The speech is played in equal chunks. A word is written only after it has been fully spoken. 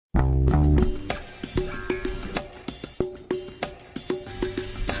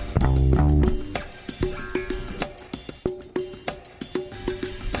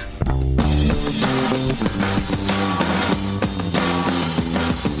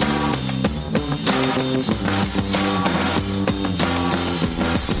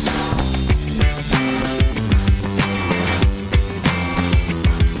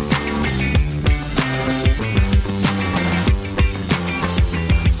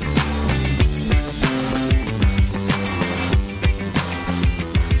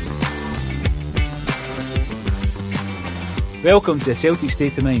Welcome to the Celtic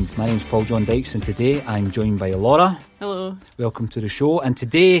State of Mind. My name's John Dykes and today I'm joined by Laura. Hello. Welcome to the show. And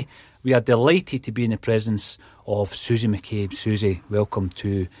today we are delighted to be in the presence of Susie McCabe. Susie, welcome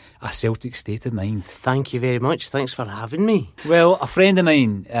to A Celtic State of Mind. Thank you very much. Thanks for having me. Well, a friend of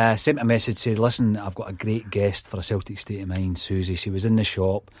mine sent me a message, said, listen, I've got a great guest for A Celtic State of Mind, Susie. She was in the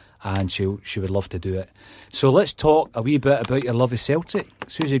shop and she would love to do it. So let's talk a wee bit about your love of Celtic.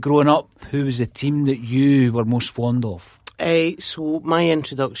 Susie, growing up, who was the team that you were most fond of? So my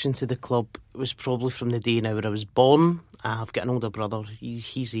introduction to the club was probably from the day now where I was born. I've got an older brother.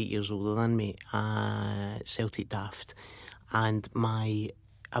 He's 8 years older than me. Celtic daft. And I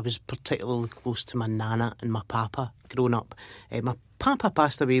was particularly close to my nana and my papa growing up. My papa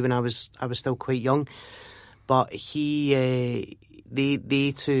passed away when I was still quite young, but they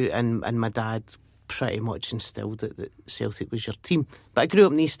two and my dad pretty much instilled that Celtic was your team. But I grew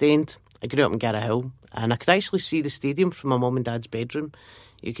up in the East End. I grew up in Garrahill, and I could actually see the stadium from my mum and dad's bedroom.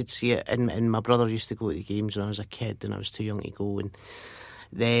 You could see it, and my brother used to go to the games when I was a kid, and I was too young to go. And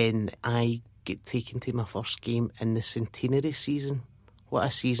then I get taken to my first game in the centenary season. What a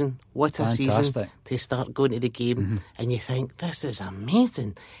season. What a Fantastic. Season to start going to the game. And you think, this is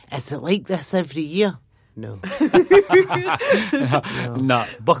amazing. Is it like this every year? No. No.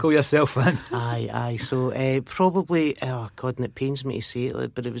 Buckle yourself in. Aye. So probably, oh God, and it pains me to say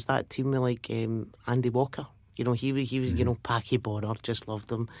it, but it was that team with like Andy Walker. You know, he was, you know, Packy Bonner, just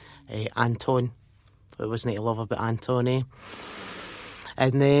loved him. Anton, what wasn't it to love about Anton, eh?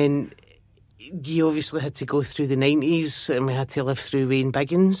 And then you obviously had to go through the 90s, and we had to live through Wayne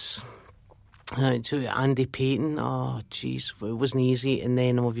Biggins. To Andy Payton, oh jeez, it wasn't easy. And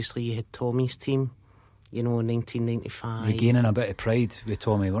then obviously you had Tommy's team. You know, 1995. Regaining a bit of pride with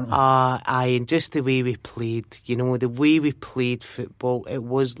Tommy, weren't we? Aye, and just the way we played, you know, the way we played football, it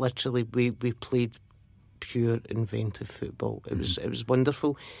was literally, we played pure inventive football. It was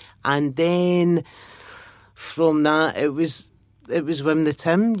wonderful. And then from that, it was Wim the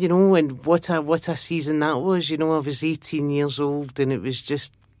Tim, you know, and what a season that was. You know, I was 18 years old and it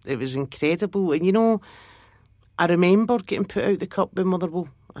was incredible. And, you know, I remember getting put out the cup with Motherwell.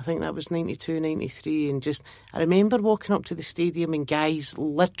 I think that was 92, 93, and just I remember walking up to the stadium and guys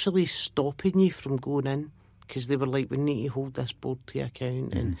literally stopping you from going in because they were like, we need to hold this board to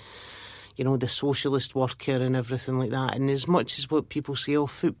account, and you know, the socialist worker and everything like that. And as much as what people say, oh,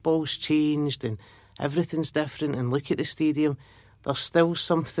 football's changed and everything's different, and look at the stadium, there's still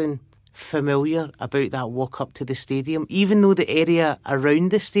something familiar about that walk up to the stadium. Even though the area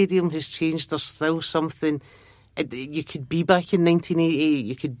around the stadium has changed, there's still something. You could be back in 1988,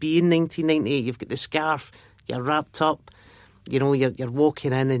 you could be in 1998, you've got the scarf, you're wrapped up, you know, you're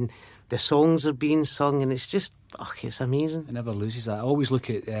walking in and the songs are being sung, and it's just, it's amazing. It never loses that. I always look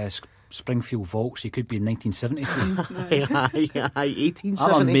at Springfield Vaults, you could be in 1973. Aye, 1870.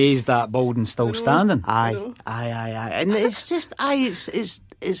 I'm amazed that building's still standing. Aye. And it's just, it's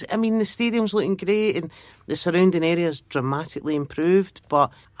I mean, the stadium's looking great and the surrounding area's dramatically improved, but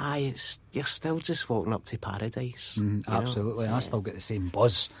you're still just walking up to paradise. Absolutely, and I still get the same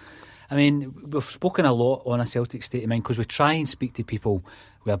buzz. I mean, we've spoken a lot on A Celtic State of Mind because we try and speak to people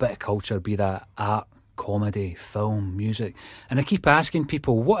with a bit of culture, be that art, comedy, film, music. And I keep asking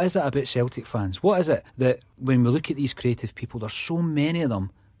people, what is it about Celtic fans? What is it that when we look at these creative people, there's so many of them,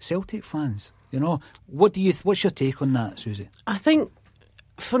 Celtic fans? You know, what's your take on that, Susie? I think,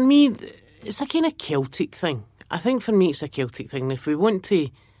 for me, it's a kind of Celtic thing. I think for me it's a Celtic thing. If we want to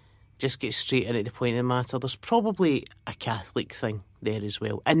just get straight in at the point of the matter, there's probably a Catholic thing there as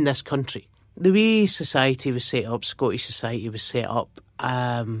well in this country. The way society was set up, Scottish society was set up,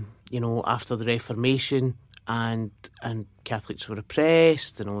 you know, after the Reformation, and Catholics were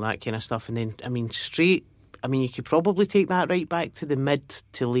oppressed and all that kind of stuff. And then, I mean, you could probably take that right back to the mid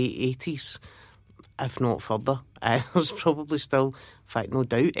to late 80s, if not further. There's probably still, in fact, no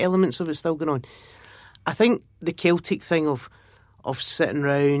doubt, elements of it still going on. I think the Celtic thing of sitting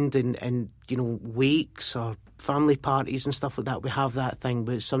round and you know, wakes or family parties and stuff like that, we have that thing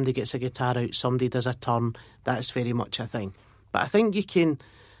where somebody gets a guitar out, somebody does a turn, that's very much a thing. But I think you can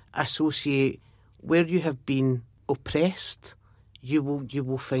associate where you have been oppressed, you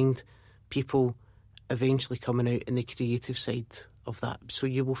will find people eventually coming out in the creative side of that. So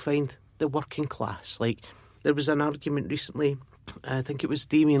you will find the working class. Like, there was an argument recently, I think it was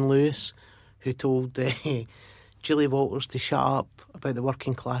Damien Lewis who told Julie Walters to shut up about the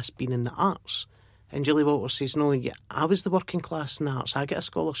working class being in the arts. And Julie Walters says, no, yeah, I was the working class in the arts. I get a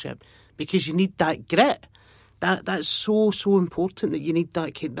scholarship because you need that grit. That's so important, that you need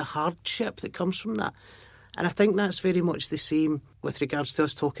that the hardship that comes from that. And I think that's very much the same with regards to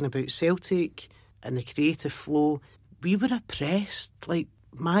us talking about Celtic and the creative flow. We were oppressed. Like,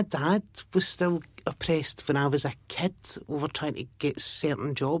 my dad was still oppressed when I was a kid over trying to get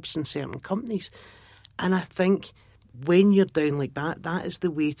certain jobs in certain companies. And I think when you're down like that, that is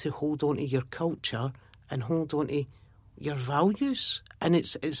the way to hold on to your culture and hold on to your values. And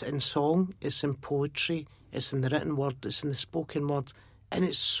it's in song, it's in poetry, it's in the written word, it's in the spoken word. And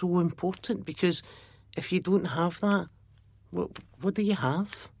it's so important, because if you don't have that, what do you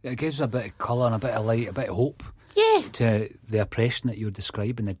have? It gives a bit of colour and a bit of light, a bit of hope. Yeah. To the oppression that you're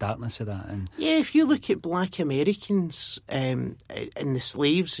describing, the darkness of that. And yeah, if you look at black Americans and the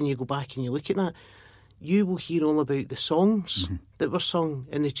slaves, and you go back and you look at that, you will hear all about the songs that were sung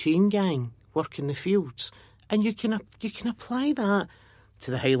in the chain gang working the fields. And you can apply that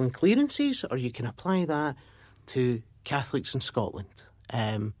to the Highland clearances, or you can apply that to Catholics in Scotland.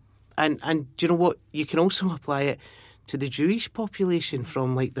 And do you know what? You can also apply it to the Jewish population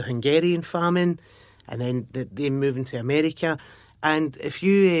from, like, the Hungarian famine, and then they moving to America. And if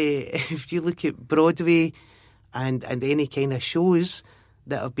you look at Broadway and any kind of shows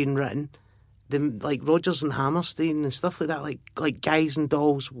that have been written, like Rodgers and Hammerstein and stuff like that, like Guys and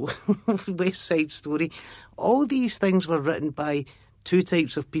Dolls, West Side Story, all these things were written by two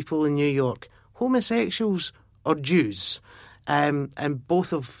types of people in New York: homosexuals or Jews, and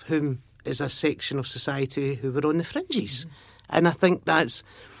both of whom is a section of society who were on the fringes. And I think that's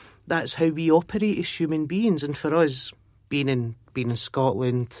how we operate as human beings. And for us, being in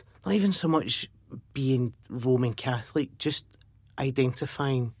Scotland, not even so much being Roman Catholic, just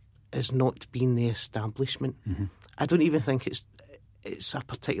identifying as not being the establishment. I don't even think it's a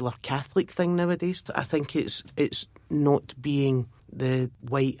particular Catholic thing nowadays. I think it's not being the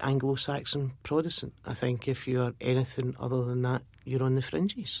white Anglo-Saxon Protestant. I think if you're anything other than that, you're on the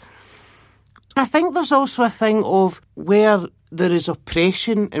fringes. I think there's also a thing of where there is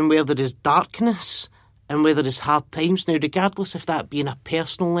oppression and where there is darkness and where there is hard times. Now, regardless if that be in a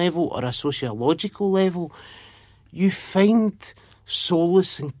personal level or a sociological level, you find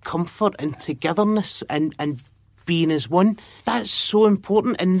solace and comfort and togetherness and being as one. That's so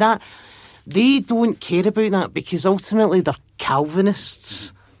important, and that they don't care about that, because ultimately they're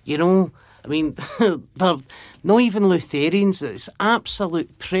Calvinists, you know. I mean, they're not even Lutherans. It's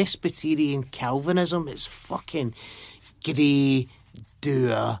absolute Presbyterian Calvinism. It's fucking grey,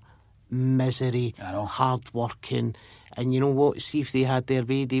 dour, misery, hard working. And you know what? See, if they had their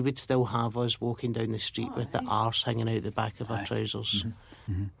way, they would still have us walking down the street with the arse hanging out the back of our trousers.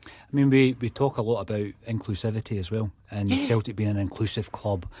 I mean, we talk a lot about inclusivity as well, and Celtic being an inclusive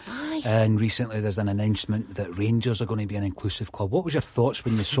club. And recently there's an announcement that Rangers are going to be an inclusive club. What was your thoughts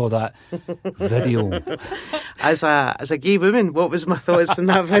when you saw that video? As a gay woman, what was my thoughts in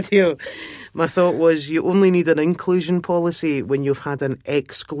that video? My thought was, you only need an inclusion policy when you've had an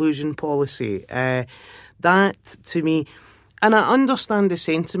exclusion policy. That, to me, and I understand the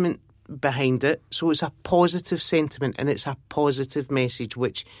sentiment behind it, so it's a positive sentiment and it's a positive message,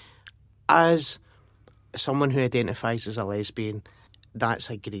 which, as someone who identifies as a lesbian,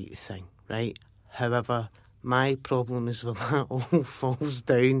 that's a great thing, right? However, my problem is when that all falls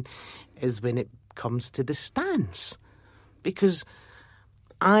down is when it comes to the stance, because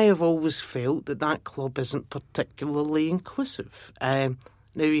I have always felt that club isn't particularly inclusive.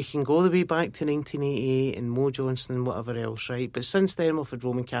 Now, you can go all the way back to 1988 and Mo Johnston and whatever else, right? But since then, we've had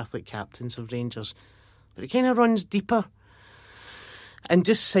Roman Catholic captains of Rangers. But it kind of runs deeper. And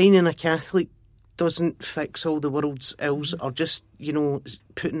just signing a Catholic doesn't fix all the world's ills, or just, you know,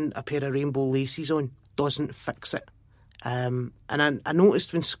 putting a pair of rainbow laces on doesn't fix it. And I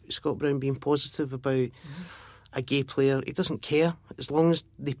noticed when Scott Brown being positive about a gay player, he doesn't care. As long as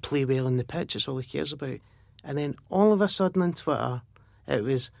they play well in the pitch, it's all he cares about. And then all of a sudden on Twitter, it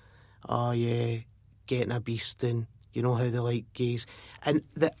was, oh yeah, getting a beast in, you know how they like gays. And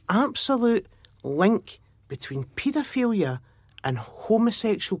the absolute link between paedophilia and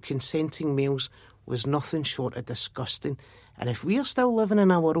homosexual consenting males was nothing short of disgusting. And if we are still living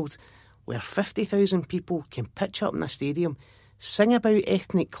in a world where 50,000 people can pitch up in a stadium, sing about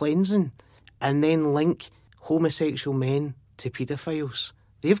ethnic cleansing, and then link homosexual men to paedophiles,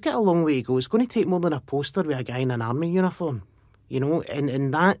 they've got a long way to go. It's going to take more than a poster with a guy in an army uniform, you know,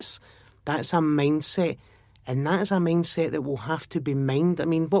 and that's a mindset, and that is a mindset that will have to be mined. I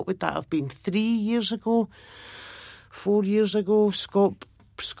mean, what would that have been 3 years ago, 4 years ago? Scott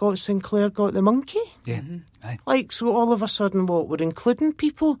Sinclair got the monkey. Yeah. Aye. Like, so all of a sudden, what, we're including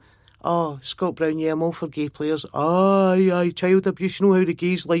people? Oh, Scott Brown, yeah, I'm all for gay players. Aye, child abuse, you know how the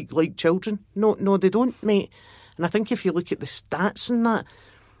gays like children? No, they don't, mate. And I think if you look at the stats and that,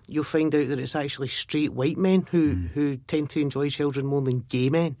 you'll find out that it's actually straight white men who tend to enjoy children more than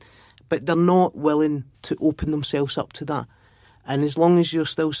gay men. But they're not willing to open themselves up to that. And as long as you're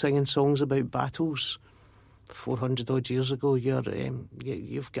still singing songs about battles 400 odd years ago,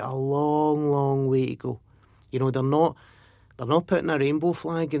 you've got a long way to go. You know, they're not putting a rainbow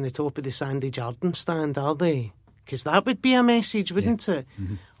flag in the top of the Sandy Jardin stand, are they? Because that would be a message, wouldn't it?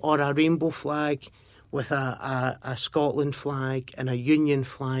 Mm-hmm. Or a rainbow flag with a Scotland flag and a Union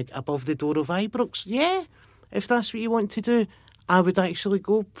flag above the door of Ibrox. Yeah, if that's what you want to do, I would actually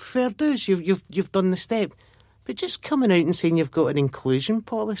go, fair dues, you've done the step. But just coming out and saying you've got an inclusion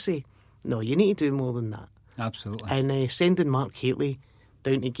policy, no, you need to do more than that. Absolutely. And sending Mark Hateley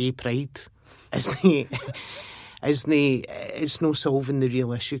down to Gay Pride it's no solving the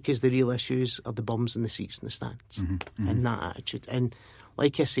real issue, because the real issues are the bums and the seats in the stands. Mm-hmm. And that attitude. And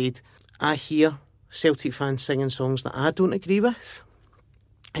like I said, I hear Celtic fans singing songs that I don't agree with.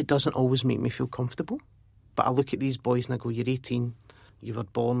 It doesn't always make me feel comfortable. But I look at these boys and I go, you're 18, you were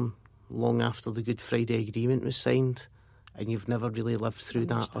born long after the Good Friday Agreement was signed, and you've never really lived through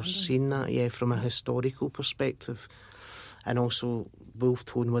that or seen that, from a historical perspective. And also, Wolf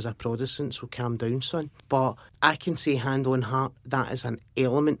Tone was a Protestant, so calm down, son. But I can say hand on heart, that is an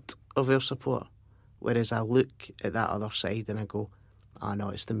element of our support. Whereas I look at that other side and I go, no,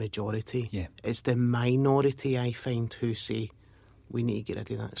 it's the majority. Yeah. It's the minority, I find, who say, we need to get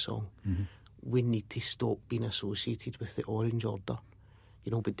rid of that song. Mm-hmm. We need to stop being associated with the Orange Order.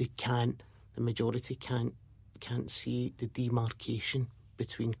 You know, but they can't, the majority can't see the demarcation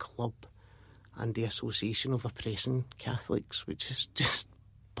between club and the association of oppressing Catholics, which is just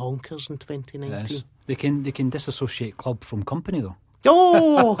bonkers in 2019. Yes. They can disassociate club from company, though.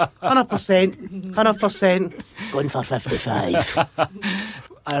 Oh, 100%. Going for 55.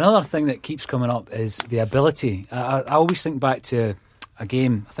 Another thing that keeps coming up is the ability. I always think back to a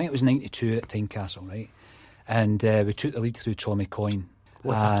game, I think it was 92 at Tynecastle, right? And we took the lead through Tommy Coyne.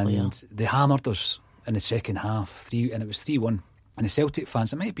 What a player. And they hammered us in the second half, and it was 3-1. And the Celtic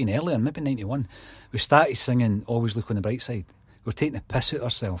fans, it might have been earlier, maybe 91, we started singing Always Look on the Bright Side. We were taking the piss out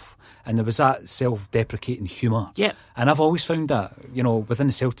ourselves. And there was that self-deprecating humour. Yep. And I've always found that, within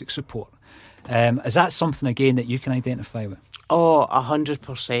the Celtic support. Is that something, again, that you can identify with? Oh,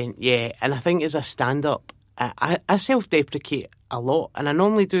 100%, yeah. And I think as a stand-up, I self-deprecate a lot. And I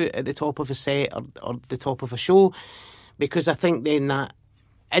normally do it at the top of a set or the top of a show, because I think then that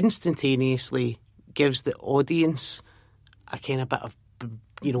instantaneously gives the audience a kind of bit of,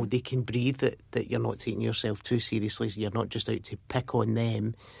 they can breathe that you're not taking yourself too seriously. So you're not just out to pick on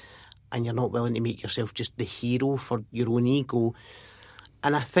them, and you're not willing to make yourself just the hero for your own ego.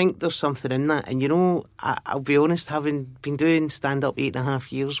 And I think there's something in that. And, I'll be honest, having been doing stand-up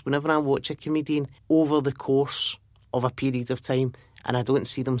 8.5 years, whenever I watch a comedian over the course of a period of time and I don't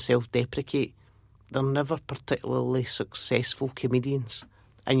see them self-deprecate, they're never particularly successful comedians.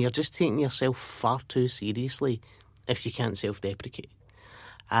 And you're just taking yourself far too seriously if you can't self-deprecate.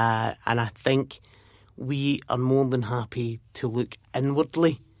 And I think we are more than happy to look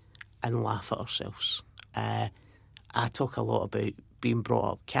inwardly and laugh at ourselves. I talk a lot about being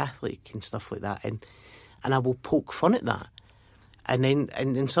brought up Catholic and stuff like that, and I will poke fun at that. And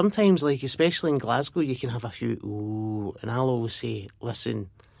then sometimes, like especially in Glasgow, you can have a few ooh, and I'll always say, listen,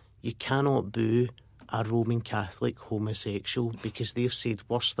 you cannot boo a Roman Catholic homosexual because they've said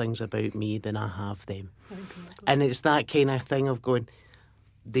worse things about me than I have them. Exactly. And it's that kind of thing of going,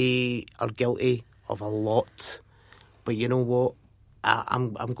 they are guilty of a lot, but you know what?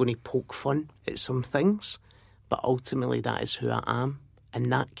 I'm going to poke fun at some things, but ultimately that is who I am,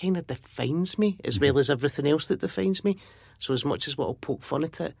 and that kind of defines me as well as everything else that defines me. So as much as what I'll poke fun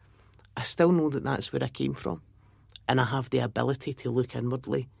at it, I still know that that's where I came from, and I have the ability to look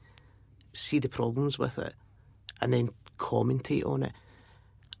inwardly, see the problems with it, and then commentate on it.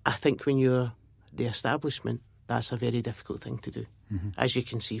 I think when you're the establishment, that's a very difficult thing to do, as you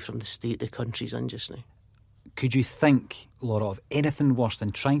can see from the state the country's in just now. Could you think, Laura, of anything worse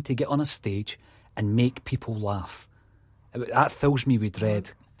than trying to get on a stage and make people laugh? That fills me with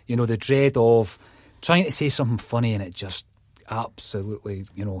dread. The dread of trying to say something funny and it just absolutely,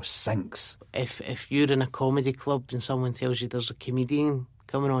 sinks. If you're in a comedy club and someone tells you there's a comedian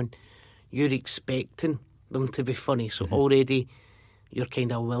coming on, you're expecting them to be funny. So already you're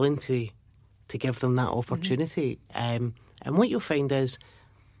kind of willing to give them that opportunity. And what you'll find is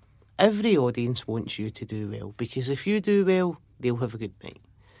every audience wants you to do well, because if you do well, they'll have a good night.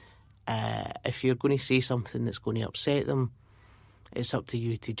 If you're going to say something that's going to upset them, it's up to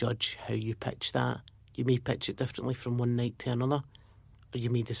you to judge how you pitch that. You may pitch it differently from one night to another, or you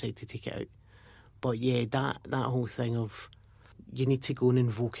may decide to take it out. But yeah, that whole thing of you need to go and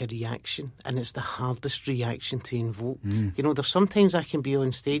invoke a reaction, and it's the hardest reaction to invoke. You know, there's sometimes I can be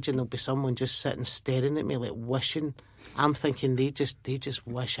on stage and there'll be someone just sitting staring at me like wishing. I'm thinking they just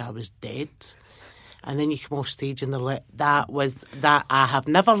wish I was dead. And then you come off stage and they're like, that I have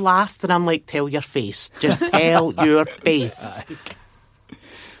never laughed. And I'm like, tell your face. Just tell your face.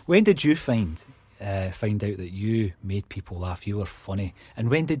 When did you find out that you made people laugh, you were funny? And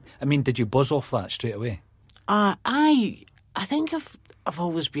did you buzz off that straight away? I think I've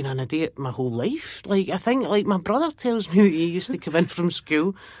always been an idiot my whole life. Like, I think, like, my brother tells me that he used to come in from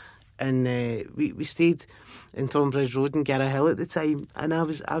school, and we stayed in Tonbridge Road in Garra Hill at the time, and I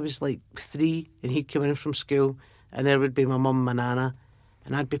was like 3, and he'd come in from school, and there would be my mum and my nana,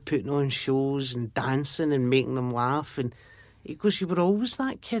 and I'd be putting on shows and dancing and making them laugh, and he goes, you were always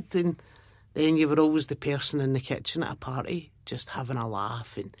that kid, and then you were always the person in the kitchen at a party, just having a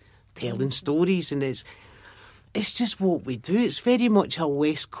laugh and telling stories, and it's just what we do. It's very much a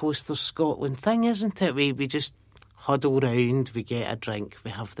West Coast of Scotland thing, isn't it? We just huddle round, we get a drink,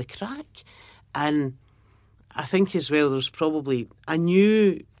 we have the crack. And I think as well, I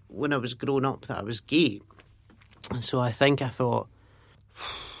knew when I was growing up that I was gay. And so I thought,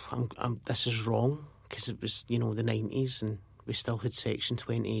 this is wrong, because it was, the 90s and we still had Section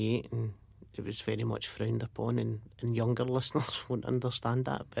 28 and it was very much frowned upon, and younger listeners won't understand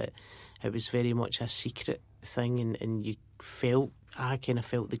that, but it was very much a secret thing, and I kind of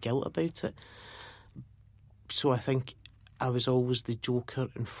felt the guilt about it. So I think I was always the joker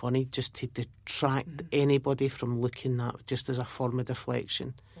and funny, just to detract anybody from looking that, just as a form of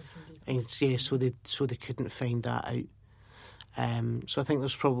deflection. And yeah, so they couldn't find that out. So I think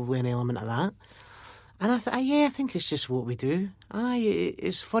there's probably an element of that. And I think it's just what we do.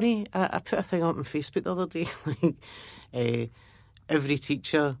 It's funny. I put a thing up on Facebook the other day. Like, every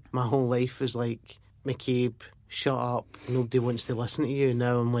teacher my whole life was like, McCabe, shut up, nobody wants to listen to you.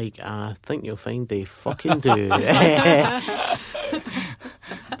 Now I'm like, I think you'll find they fucking do.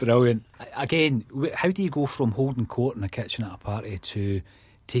 Brilliant. Again, how do you go from holding court in a kitchen at a party to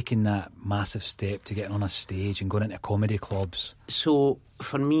taking that massive step to getting on a stage and going into comedy clubs? So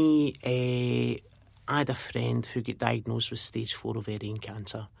for me, I had a friend who got diagnosed with stage 4 ovarian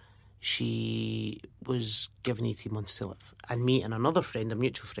cancer. She was given 18 months to live. And me and another friend, a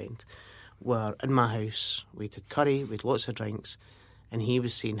mutual friend, were in my house. We had curry, we had lots of drinks, and he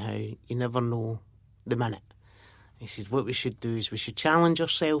was saying how you never know the minute. He said, what we should do is we should challenge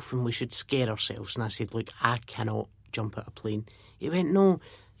ourselves and we should scare ourselves. And I said, look, I cannot jump out a plane. He went, no,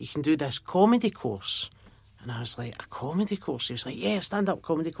 you can do this comedy course. And I was like, a comedy course? He was like, yeah, stand-up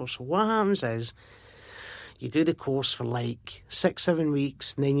comedy course. So what happens is, you do the course for like 6-7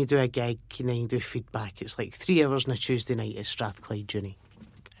 weeks, and then you do a gig, and then you do feedback. It's like 3 hours on a Tuesday night at Strathclyde Uni.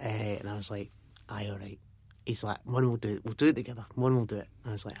 And I was like, aye, all right. He's like, one will do it. We'll do it together. One will do it. And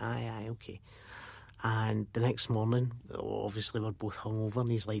I was like, aye, okay. And the next morning, obviously we're both hungover,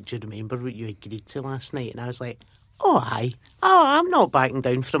 and he's like, do you remember what you agreed to last night? And I was like, oh, aye. Oh, I'm not backing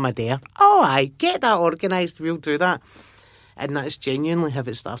down from a dare. Oh, aye. Get that organised. We'll do that. And that's genuinely how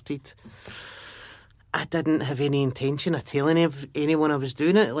it started. I didn't have any intention of telling anyone I was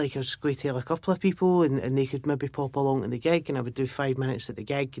doing it. Like, I was going to tell a couple of people, and they could maybe pop along to the gig, and I would do 5 minutes at the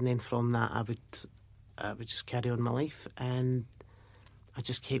gig, and then from that I would just carry on my life. And I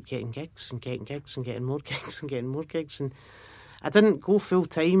just kept getting gigs and getting gigs and getting more gigs and getting more gigs. And I didn't go full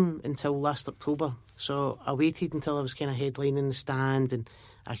time until last October. So I waited until I was kind of headlining the stand, and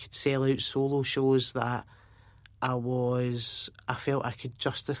I could sell out solo shows that I felt I could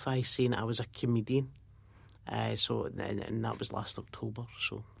justify saying I was a comedian. And that was last October,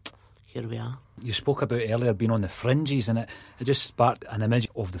 so here we are. You spoke about earlier being on the Fringes, and it just sparked an image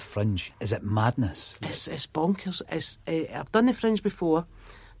of the Fringe. Is it madness? It's bonkers. I've done the Fringe before,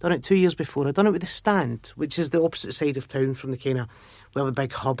 done it 2 years before. I've done it with the Stand, which is the opposite side of town from the kind of, well, the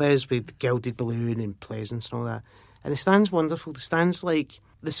big hub is with Gilded Balloon and Pleasance and all that. And the Stand's wonderful. The Stand's like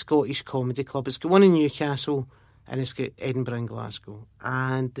the Scottish Comedy Club. It's got one in Newcastle, and it's got Edinburgh and Glasgow.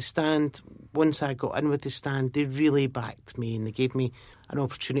 And the Stand, once I got in with the Stand, they really backed me, and they gave me an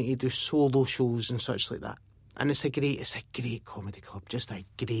opportunity to do solo shows and such like that. And it's a great comedy club, just a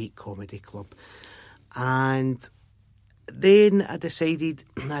great comedy club. And then I decided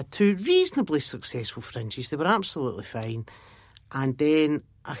I had 2 reasonably successful Fringes. They were absolutely fine. And then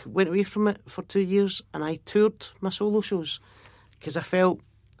I went away from it for 2 years and I toured my solo shows because I felt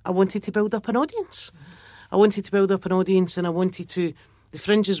I wanted to build up an audience. I wanted to build up an audience and I wanted to... The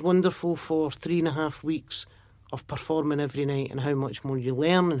Fringe is wonderful for 3.5 weeks of performing every night and how much more you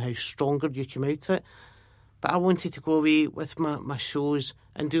learn and how stronger you come out it. But I wanted to go away with my shows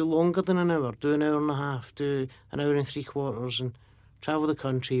and do longer than an hour, do an hour and a half, do an hour and 3/4 and travel the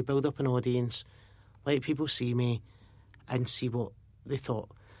country, build up an audience, let people see me and see what they thought.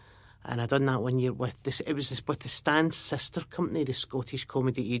 And I done that 1 year with this. It was with the Stan's sister company, the Scottish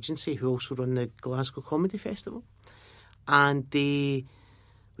Comedy Agency, who also run the Glasgow Comedy Festival. And we'd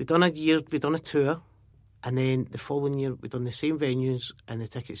done a year, we'd done a tour, and then the following year we'd done the same venues, and the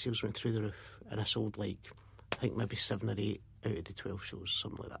ticket sales went through the roof, and I sold I think maybe 7 or 8 out of the 12 shows,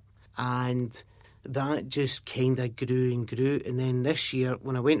 something like that. And that just kind of grew and grew. And then this year,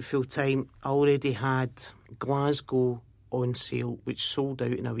 when I went full time, I already had Glasgow on sale, which sold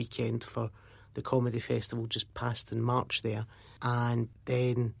out in a weekend for the comedy festival just passed in March there. And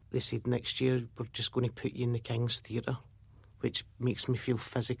then they said next year we're just going to put you in the King's Theatre, which makes me feel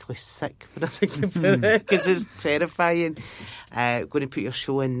physically sick when I think about it because it's terrifying. Going to put your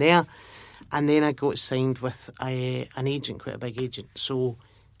show in there. And then I got signed with an agent, quite a big agent. So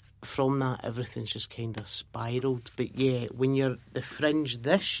from that, everything's just kind of spiralled. But yeah, when you're the Fringe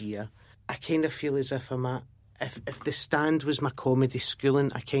this year, I kind of feel as if I'm at... If the Stand was my comedy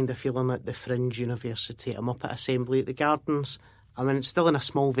schooling, I kind of feel I'm at the Fringe University. I'm up at Assembly at the Gardens. I mean, it's still in a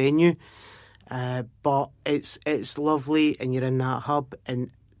small venue, but it's lovely, and you're in that hub,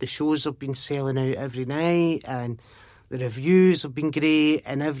 and the shows have been selling out every night, and the reviews have been great,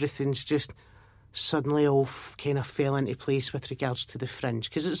 and everything's just suddenly all kind of fell into place with regards to the Fringe,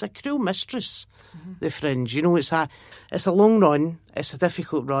 because it's a cruel mistress, the Fringe. You know, it's a long run, it's a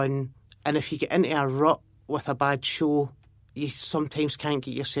difficult run, and if you get into a rut with a bad show, you sometimes can't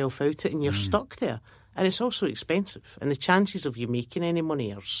get yourself out it and you're stuck there. And it's also expensive. And the chances of you making any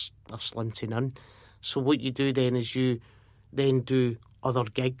money are slim to none. So what you do then is you then do other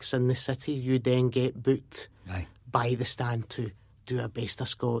gigs in the city. You then get booked by the Stand to do a Best of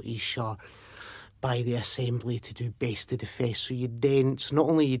Scottish or by the Assembly to do Best of the Fest. So not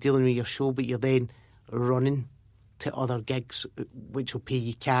only are you dealing with your show, but you're then running to other gigs which will pay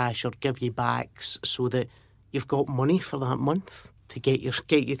you cash or give you backs so that you've got money for that month to get you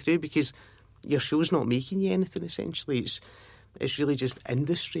through, because your show's not making you anything essentially. It's really just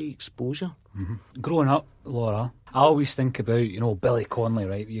industry exposure. Growing up, Laura, I always think about, Billy Connolly,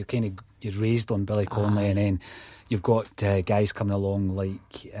 right? You're raised on Billy Connolly, and then you've got guys coming along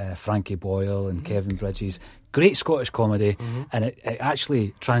like Frankie Boyle and Kevin Bridges. Great Scottish comedy, and it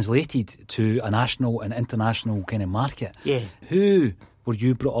actually translated to a national and international kind of market. Yeah. Who were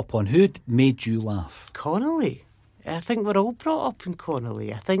you brought up on? Who made you laugh? Connolly. I think we're all brought up in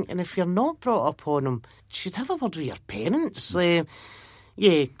Connolly, I think. And if you're not brought up on him, you should have a word with your parents.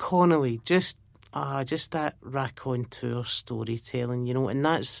 Connolly. Just that raconteur storytelling, and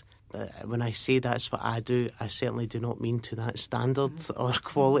that's... when I say that's what I do, I certainly do not mean to that standard or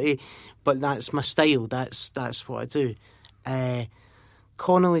quality, but that's my style. That's what I do.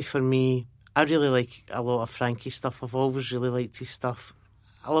 Connolly, for me, I really like a lot of Frankie's stuff. I've always really liked his stuff.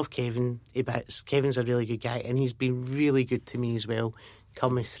 I love Kevin a bit. Kevin's a really good guy, and he's been really good to me as well,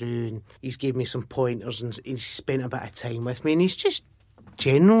 coming through, and he's gave me some pointers, and he's spent a bit of time with me, and he's just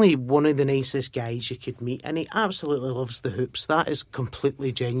generally one of the nicest guys you could meet, and he absolutely loves the hoops. That is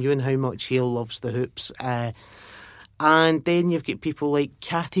completely genuine, how much he loves the hoops. And then you've got people like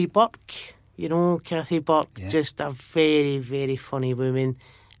Kathy Burke, Kathy Burke, just a very, very funny woman.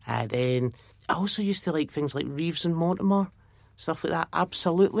 Then I also used to like things like Reeves and Mortimer, stuff like that.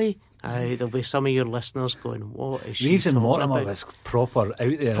 Absolutely. There'll be some of your listeners going, what is she Reeves and Mortimer about? was proper out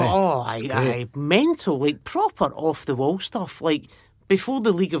there. Mental, like proper off the wall stuff. Like before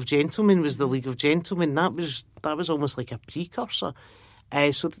the League of Gentlemen was the League of Gentlemen, that was almost like a precursor.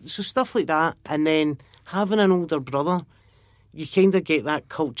 So stuff like that, and then having an older brother, you kind of get that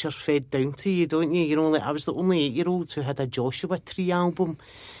culture fed down to you, don't you? Like I was the only 8-year-old who had a Joshua Tree album,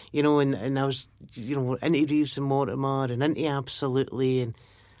 and I was, into Reeves and Mortimer and into Absolutely, and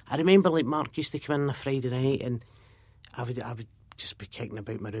I remember like Mark used to come in on a Friday night, and I would just be kicking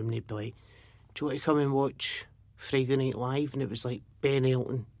about my room, and he'd be like, "Do you want to come and watch Friday Night Live?" And it was like Ben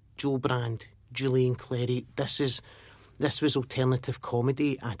Elton, Joe Brand, Julian Clary. This was alternative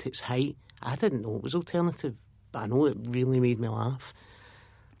comedy at its height. I didn't know it was alternative, but I know it really made me laugh.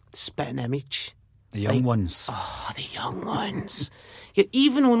 Spitting Image. The young ones. Oh, the young ones.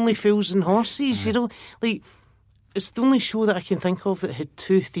 Even Only Fools and Horses, like It's the only show that I can think of that had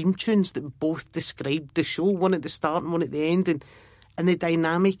two theme tunes that both described the show, one at the start and one at the end, and the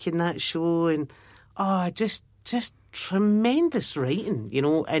dynamic in that show, and just tremendous writing, you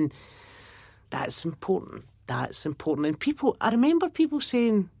know, and that's important. That's important. And I remember people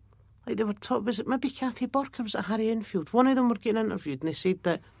saying, like they were talking, was it maybe Kathy Burke or was it Harry Enfield? One of them were getting interviewed and they said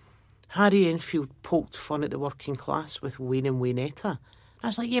that Harry Enfield poked fun at the working class with Wayne and Waynetta. I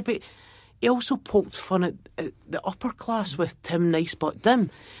was like, yeah, but he also poked fun at the upper class with Tim Nice But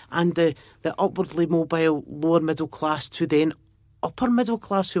Dim, and the upwardly mobile lower middle class to then upper middle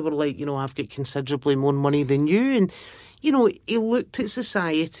class who were like, you know, I've got considerably more money than you. And, you know, he looked at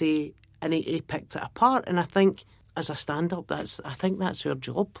society and he picked it apart. And I think as a stand-up, I think that's our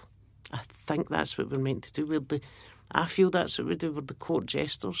job. I think that's what we're meant to do. I feel that's what we do. We're the court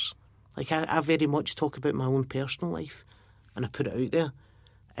jesters. Like, I very much talk about my own personal life and I put it out there.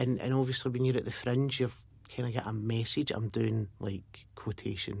 And obviously when you're at the Fringe, you've kind of got a message. I'm doing, like,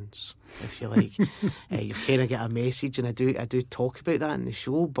 quotations, if you like. You've kind of got a message, and I do talk about that in the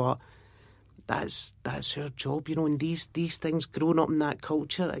show, but that's our job, you know. And these things, growing up in that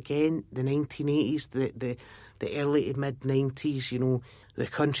culture, again, the 1980s, the early to mid-90s, you know, the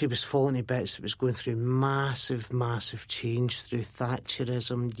country was falling to bits. It was going through massive change through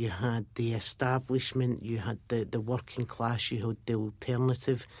Thatcherism. You had the establishment, you had the working class, you had the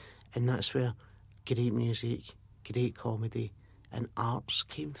alternative, and that's where great music, great comedy and arts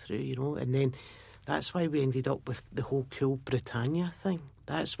came through, you know. And then that's why we ended up with the whole Cool Britannia thing.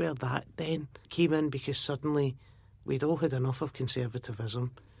 That's where that then came in, because suddenly we'd all had enough of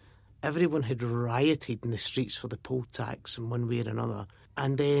conservatism. Everyone had rioted in the streets for the poll tax in one way or another.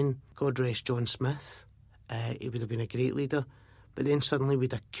 And then, God rest John Smith, he would have been a great leader. But then suddenly we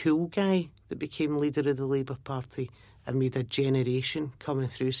had a cool guy that became leader of the Labour Party, and we had a generation coming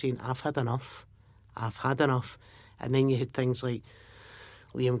through saying, I've had enough. And then you had things like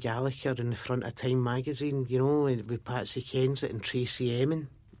Liam Gallagher in the front of Time magazine, you know, with Patsy Kensit and Tracy Emin,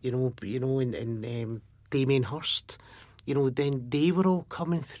 you know, and Damien Hirst. You know, then they were all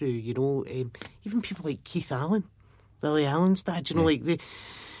coming through, you know, even people like Keith Allen, Lily Allen's dad, you know, like they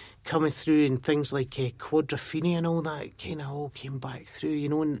coming through, and things like Quadrophenia and all that kind of all came back through, you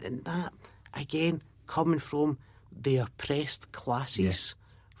know, and that, again, coming from the oppressed classes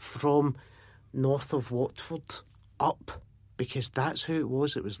from north of Watford up, because that's who it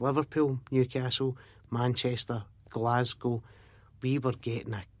was. It was Liverpool, Newcastle, Manchester, Glasgow. We were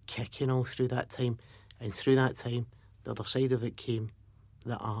getting a kicking all through that time, and through that time, the other side of it came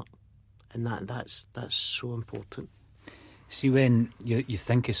the art, and that's so important. See, when you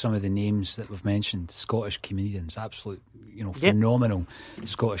think of some of the names that we've mentioned, Scottish comedians, absolute, you know, phenomenal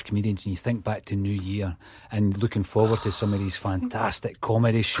Scottish comedians, and you think back to New Year and looking forward to some of these fantastic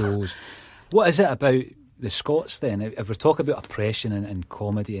comedy shows. What is it about the Scots then? If we're talking about oppression and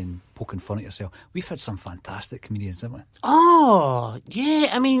comedy and poking fun at yourself, we've had some fantastic comedians, haven't we? Oh, yeah.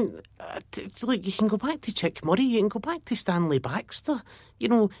 I mean, look, you can go back to Chick Murray, you can go back to Stanley Baxter, you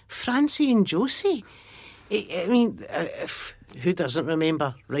know, Francie and Josie. I mean, who doesn't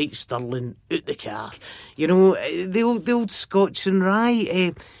remember Right Stirling, Out the Car? You know, the old Scotch and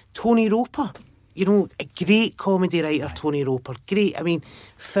Rye. Tony Roper, you know, a great comedy writer, Tony Roper. Great. I mean,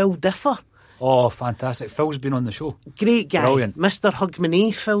 Phil Differ. Oh, fantastic. Phil's been on the show. Great guy. Brilliant. Mr.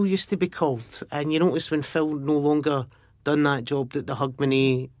 Hugmanay, Phil used to be called. And you notice when Phil no longer done that job that the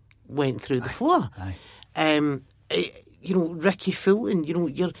Hugmanay went through the floor. You know, Ricky Fulton, you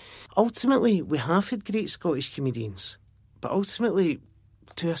know, ultimately, we have had great Scottish comedians, but ultimately,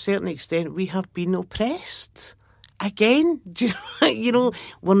 to a certain extent, we have been oppressed. Again, you know,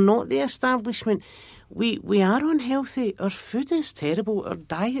 we're not the establishment. We are unhealthy. Our food is terrible. Our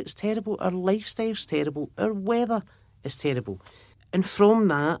diet's terrible. Our lifestyle's terrible. Our weather is terrible. And from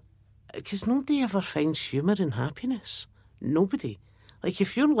that, because nobody ever finds humour in happiness. Nobody. Like,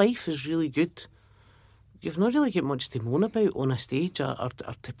 if your life is really good, you've not really got much to moan about on a stage or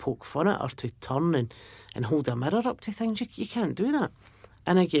to poke fun at or to turn and hold a mirror up to things. You can't do that.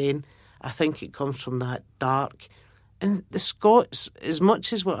 And again, I think it comes from that dark... And the Scots, as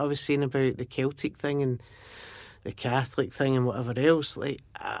much as what I was saying about the Celtic thing and the Catholic thing and whatever else, like,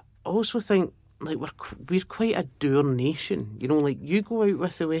 I also think, like, we're quite a dour nation. You know, like, you go out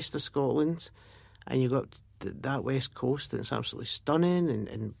with the west of Scotland and you got that west coast and it's absolutely stunning,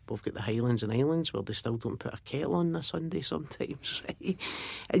 and we've got the Highlands and Islands where they still don't put a kettle on a Sunday sometimes, right?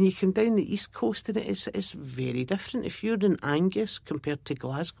 And you come down the east coast and it's very different. If you're in Angus compared to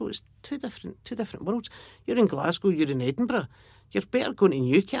Glasgow, it's two different worlds. You're in Glasgow, you're in Edinburgh. You're better going to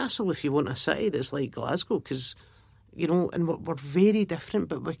Newcastle if you want a city that's like Glasgow, because, you know, and we're very different,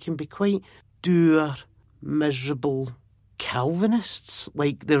 but we can be quite dour miserable Calvinists,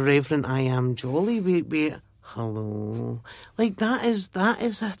 like the Reverend I Am Jolly. We hello, like that is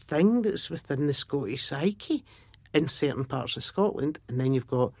a thing that's within the Scottish psyche in certain parts of Scotland, and then you've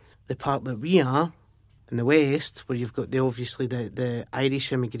got the part that we are in the West, where you've got obviously the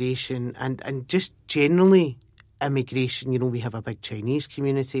Irish immigration and just generally immigration. You know, we have a big Chinese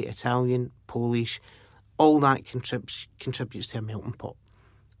community, Italian, Polish, all that contributes to a melting pot.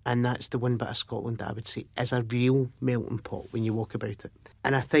 And that's the one bit of Scotland that I would say is a real melting pot when you walk about it.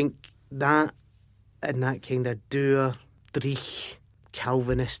 And I think that in that kind of dour, dreich,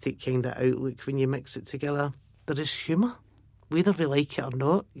 Calvinistic kind of outlook, when you mix it together, there is humour, whether we like it or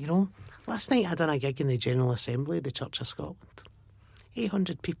not. You know, last night I done a gig in the General Assembly of the Church of Scotland.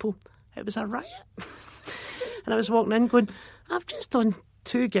 800 people. It was a riot. And I was walking in going, I've just done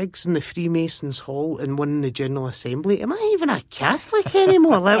 2 gigs in the Freemasons Hall and one in the General Assembly. Am I even a Catholic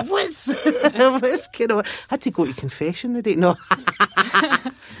anymore? Like, what's going on? I had to go to confession the day. No.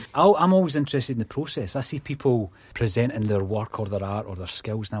 I'm always interested in the process. I see people presenting their work or their art or their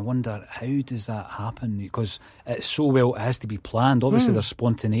skills, and I wonder, how does that happen? Because it's so well, it has to be planned. Obviously, there's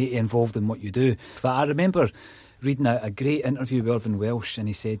spontaneity involved in what you do. I remember reading a great interview with Irvine Welsh, and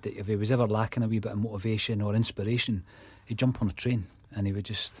he said that if he was ever lacking a wee bit of motivation or inspiration, he'd jump on a train and he would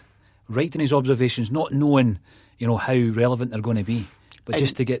just write in his observations, not knowing, you know, how relevant they're going to be, but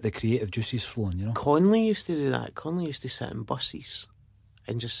just to get the creative juices flowing, you know. Connolly used to do that. Connolly used to sit in buses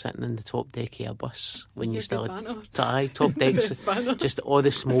and just sitting in the top deck of a bus when you still had top decks, just all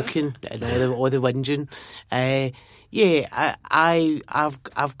the smoking and all the whinging.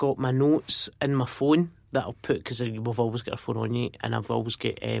 I've got my notes in my phone that I'll put, because we've always got our phone on you, and I've always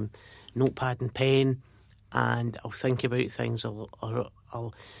got notepad and pen, and I'll think about things,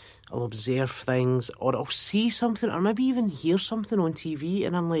 I'll observe things, or I'll see something, or maybe even hear something on TV,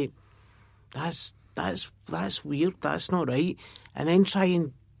 and I'm like, that's weird, that's not right, and then try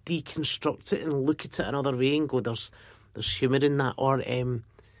and deconstruct it and look at it another way and go, there's humour in that, or like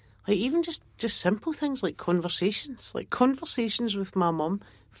even just simple things like conversations with my mum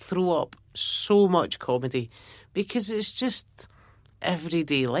throw up so much comedy, because it's just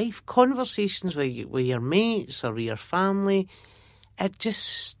everyday life. Conversations with your mates or with your family, it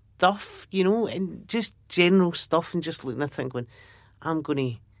just stuff, you know, and just general stuff, and just looking at it and going, I'm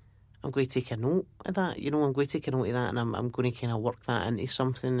going to take a note of that, you know, I'm going to take a note of that, and I'm going to kind of work that into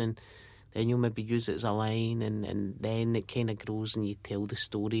something, and then you'll maybe use it as a line, and then it kind of grows, and you tell the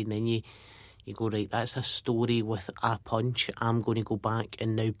story, and then you go, right, that's a story with a punch. I'm going to go back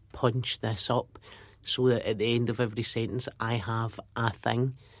and now punch this up so that at the end of every sentence I have a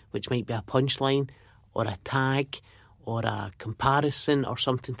thing, which might be a punchline or a tag or a comparison or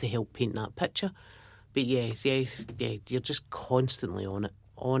something to help paint that picture. But yeah, you're just constantly on it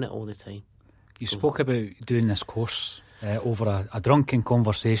all the time. You spoke about doing this course over a drunken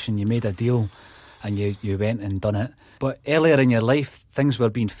conversation. You made a deal and you went and done it. But earlier in your life, things were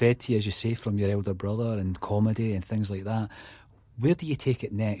being fed to you, as you say, from your elder brother, and comedy and things like that. Where do you take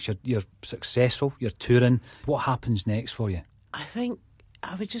it next? You're successful, you're touring. What happens next for you? I think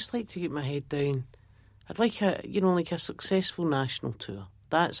I would just like to get my head down. I'd like a successful national tour.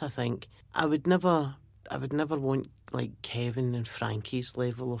 That's, I think, I would never want like Kevin and Frankie's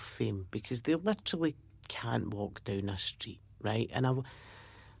level of fame, because they literally can't walk down a street, right? And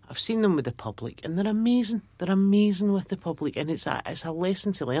I've seen them with the public, and they're amazing. They're amazing with the public, and it's a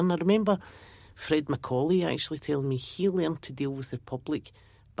lesson to learn. I remember Fred Macaulay actually telling me he learned to deal with the public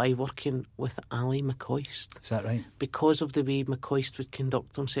by working with Ali McCoist. Is that right? Because of the way McCoist would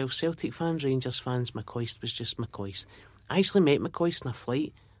conduct himself. Celtic fans, Rangers fans, McCoist was just McCoist. I actually met McCoist on a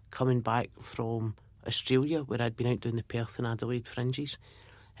flight coming back from Australia, where I'd been out doing the Perth and Adelaide Fringes,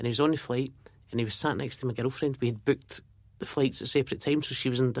 and he was on the flight, and he was sat next to my girlfriend. We had booked the flights at separate times, so she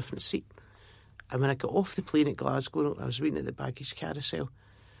was in a different seat. And when I got off the plane at Glasgow, I was waiting at the baggage carousel,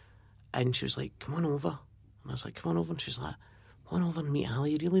 and she was like, come on over. And I was like, come on over. And she was like, come on over and meet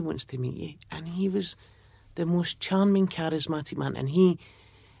Ali. He really wants to meet you. And he was the most charming, charismatic man. And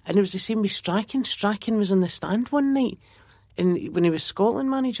it was the same with Strachan. Strachan was in the stand one night when he was Scotland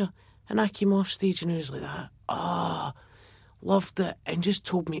manager. And I came off stage and he was like that. Loved it, and just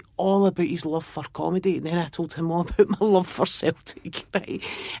told me all about his love for comedy. And then I told him all about my love for Celtic, right?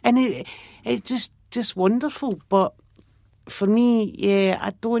 And it just wonderful. But for me, yeah,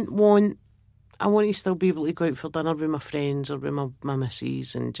 I want to still be able to go out for dinner with my friends or with my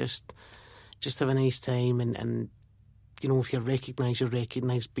missus, and just have a nice time. And you know, if you're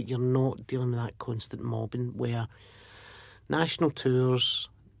recognised, but you're not dealing with that constant mobbing. Where national tours,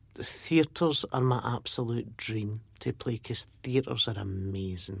 theatres are my absolute dream to play, because theatres are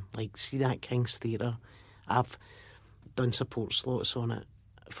amazing. Like, see that King's Theatre, I've done support slots on it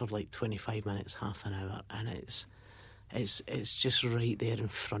for like 25 minutes, half an hour, and it's just right there in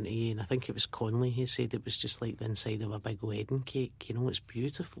front of you. And I think it was Connolly who said it was just like the inside of a big wedding cake. You know, it's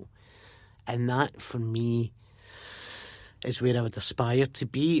beautiful. And that, for me, is where I would aspire to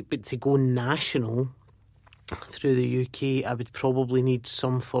be. But to go national through the UK, I would probably need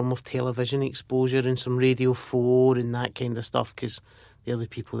some form of television exposure and some Radio 4 and that kind of stuff, because the other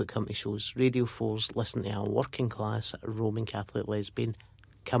people that come to shows, Radio 4's listen to a working class Roman Catholic lesbian.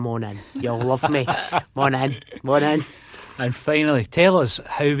 Come on in. You'll love me. Come on in. Come on in. And finally, tell us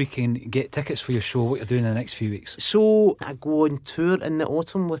how we can get tickets for your show, what you're doing in the next few weeks. So I go on tour in the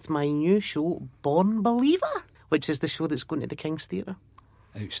autumn with my new show, Born Believer, which is the show that's going to the King's Theatre.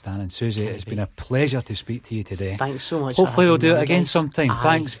 Outstanding. Susie, it's been a pleasure to speak to you today. Thanks so much. Hopefully we'll do it again sometime. Aye.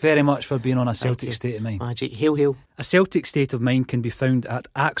 Thanks very much for being on A Celtic State of Mind. Magic. Hail, hail. A Celtic State of Mind can be found at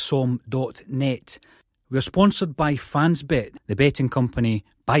Acsom.net. We're sponsored by FansBet, the betting company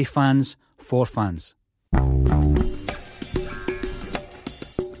by fans for fans.